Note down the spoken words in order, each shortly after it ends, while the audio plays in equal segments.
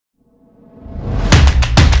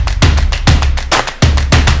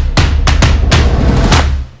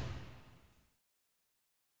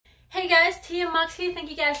guys, Tia Marks here. Thank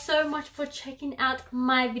you guys so much for checking out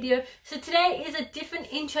my video. So today is a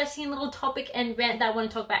different interesting little topic and rant that I want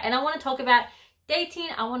to talk about. And I want to talk about dating,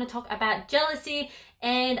 I want to talk about jealousy,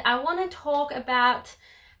 and I want to talk about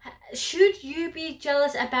should you be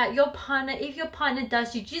jealous about your partner if your partner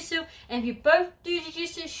does jiu-jitsu, and if you both do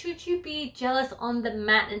jiu-jitsu, should you be jealous on the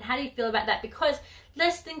mat, and how do you feel about that? Because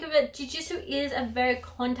let's think of it, jiu-jitsu is a very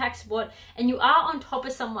contact sport and you are on top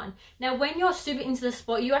of someone. Now when you're super into the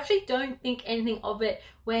sport, you actually don't think anything of it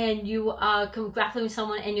when you are grappling with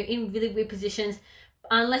someone and you're in really weird positions.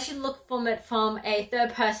 Unless you look from it from a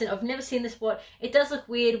third person or have never seen the sport, it does look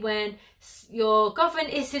weird when your girlfriend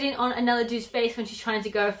is sitting on another dude's face when she's trying to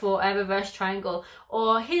go for a reverse triangle,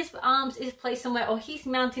 or his arms is placed somewhere, or he's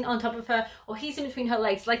mounting on top of her, or he's in between her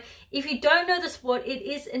legs. Like, if you don't know the sport, it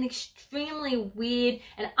is an extremely weird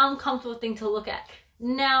and uncomfortable thing to look at.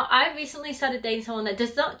 Now, I recently started dating someone that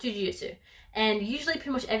does not do jiu-jitsu. And usually pretty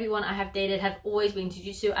much everyone I have dated have always been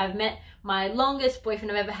jiu-jitsu. I've met my longest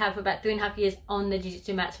boyfriend I've ever had for about 3.5 years on the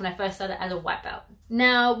jiu-jitsu mats when I first started as a white belt.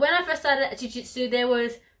 Now, when I first started at jiu-jitsu, there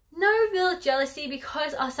was no real jealousy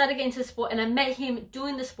because I started getting into the sport and I met him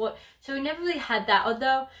doing the sport. So we never really had that.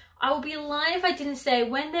 Although I would be lying if I didn't say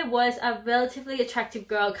when there was a relatively attractive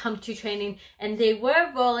girl come to training and they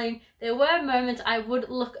were rolling, there were moments I would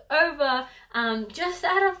look over just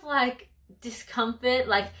out of like discomfort,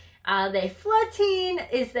 like, are they flirting?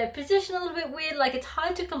 Is their position a little bit weird? Like, it's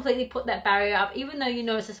hard to completely put that barrier up, even though you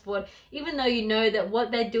know it's a sport, even though you know that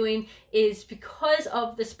what they're doing is because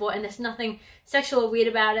of the sport and there's nothing sexual or weird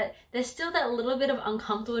about it. There's still that little bit of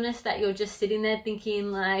uncomfortableness that you're just sitting there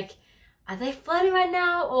thinking like, are they flirting right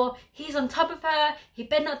now? Or he's on top of her, he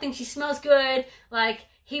better not think she smells good, like,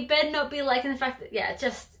 he better not be liking the fact that, yeah,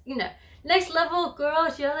 just, you know, next level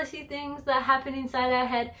girl jealousy things that happen inside our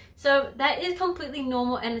head. So that is completely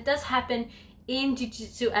normal and it does happen in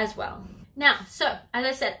jiu-jitsu as well. Now, so as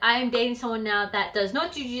I said, I am dating someone now that does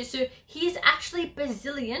not do jiu-jitsu. He's actually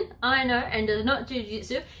Brazilian, I know, and does not do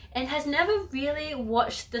jiu-jitsu and has never really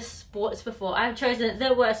watched the sports before. I've chosen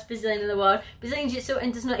the worst Brazilian in the world, Brazilian jiu-jitsu,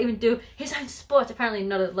 and does not even do his own sports. Apparently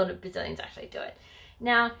not a lot of Brazilians actually do it.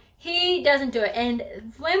 Now, he doesn't do it,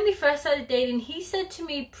 and when we first started dating, he said to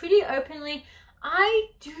me pretty openly, I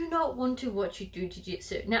do not want to watch you do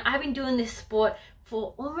jiu-jitsu. Now, I've been doing this sport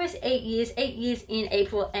for almost 8 years in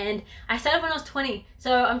April, and I started when I was 20,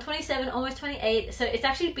 so I'm 27, almost 28, so it's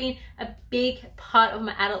actually been a big part of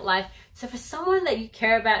my adult life. So for someone that you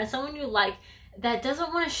care about and someone you like that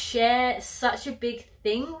doesn't want to share such a big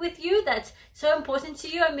thing with you that's so important to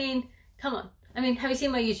you, I mean, come on. I mean, have you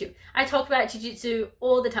seen my YouTube? I talk about jiu-jitsu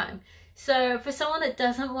all the time. So for someone that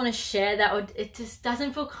doesn't want to share that, or it just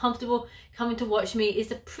doesn't feel comfortable coming to watch me,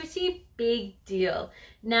 is a pretty big deal.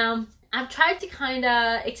 Now, I've tried to kind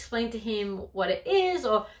of explain to him what it is,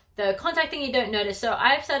 or the contact thing you don't notice. So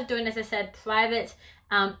I've started doing, as I said, private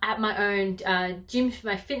at my own gym for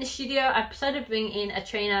my fitness studio. I've started bringing in a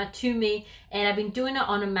trainer to me, and I've been doing it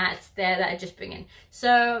on a mat there that I just bring in.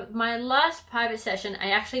 So my last private session,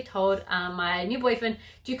 I actually told my new boyfriend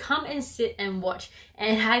to come and sit and watch,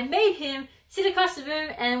 and I made him sit across the room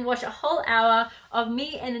and watch a whole hour of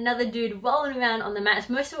me and another dude rolling around on the mats.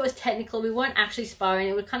 Most of it was technical. We weren't actually sparring.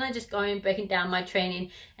 It was kind of just going and breaking down my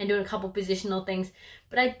training and doing a couple positional things.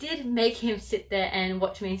 But I did make him sit there and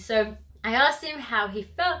watch me. So I asked him how he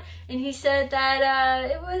felt, and he said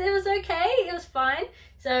that it was okay, it was fine.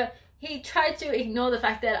 So he tried to ignore the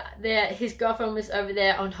fact that his girlfriend was over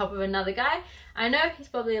there on top of another guy. I know he's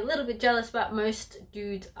probably a little bit jealous, but most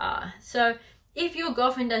dudes are. So if your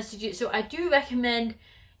girlfriend does jiu-jitsu, I do recommend,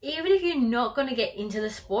 even if you're not going to get into the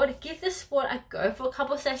sport, give the sport a go for a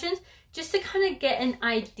couple of sessions just to kind of get an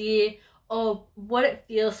idea of what it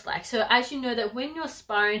feels like. So as you know that when you're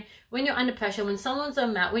sparring, when you're under pressure, when someone's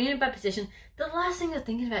on mat, when you're in a bad position, the last thing you're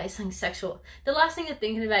thinking about is something sexual. The last thing you're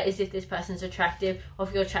thinking about is if this person's attractive or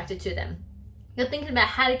if you're attracted to them. You're thinking about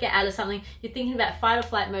how to get out of something. You're thinking about fight or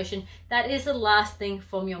flight motion. That is the last thing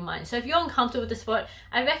from your mind. So if you're uncomfortable with the sport,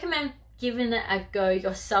 I recommend giving it a go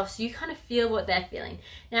yourself so you kind of feel what they're feeling.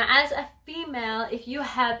 Now, as a female, if you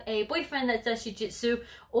have a boyfriend that does jiu-jitsu,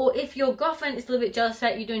 or if your girlfriend is a little bit jealous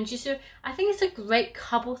about you doing jiu-jitsu, I think it's a great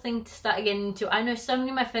couple thing to start getting into. I know so many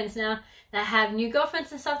of my friends now that have new girlfriends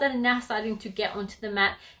and stuff that are now starting to get onto the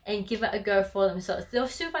mat and give it a go for themselves. They'll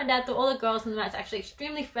soon find out that all the girls on the mat are actually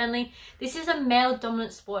extremely friendly. This is a male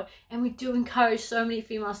dominant sport, and we do encourage so many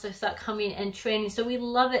females to start coming and training. So we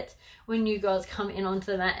love it when new girls come in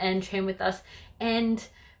onto the mat and train with us. And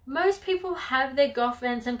most people have their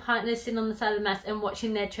girlfriends and partners sitting on the side of the mat and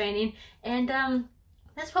watching their training, and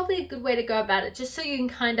that's probably a good way to go about it, just so you can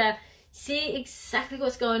kind of see exactly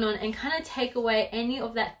what's going on and kind of take away any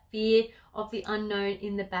of that fear of the unknown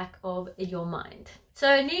in the back of your mind.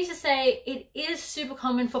 So needless to say, it is super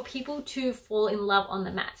common for people to fall in love on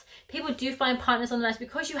the mats. People do find partners on the mats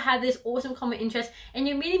because you have this awesome common interest and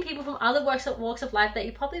you're meeting people from other walks of life that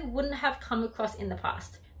you probably wouldn't have come across in the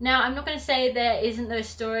past. Now, I'm not going to say there isn't those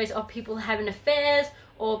stories of people having affairs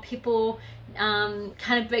or people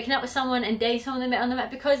kind of breaking up with someone and dating someone they met on the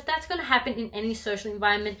mat, because that's going to happen in any social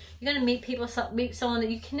environment. You're going to meet someone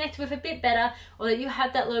that you connect with a bit better, or that you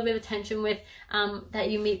have that little bit of attention with, that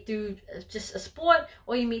you meet through just a sport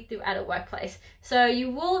or you meet through at a workplace. So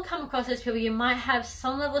you will come across those people you might have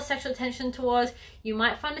some level of sexual attention towards, you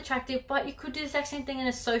might find attractive, but you could do the exact same thing in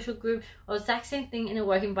a social group or the exact same thing in a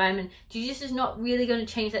work environment. Jiu-Jitsu is not really going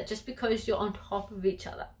to change that just because you're on top of each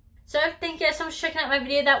other. So thank you guys so much for checking out my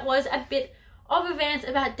video. That was a bit of a rant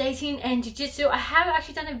about dating and jiu-jitsu. I have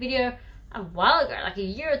actually done a video a while ago, like a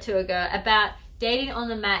year or two ago, about dating on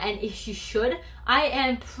the mat and if you should. I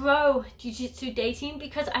am pro jiu-jitsu dating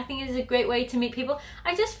because I think it is a great way to meet people.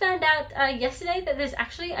 I just found out yesterday that there's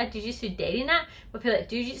actually a jiu-jitsu dating app where people that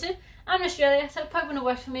do jiu-jitsu. I'm in Australia, so it probably wouldn't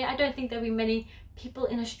work for me. I don't think there'll be many people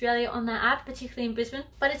in Australia on that app, particularly in Brisbane,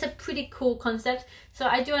 but it's a pretty cool concept. So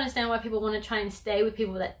I do understand why people want to try and stay with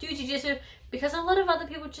people that do jiu-jitsu, because a lot of other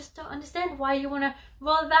people just don't understand why you want to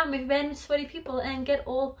roll around with random sweaty people and get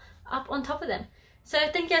all up on top of them. So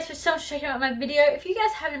thank you guys for so much for checking out my video. If you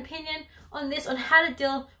guys have an opinion on this, on how to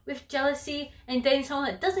deal with jealousy and dating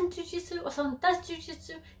someone that doesn't do jiu-jitsu or someone that does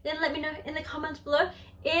jiu-jitsu, then let me know in the comments below.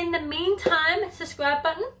 In the meantime, subscribe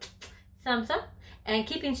button, thumbs up, and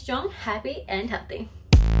keeping strong, happy, and healthy.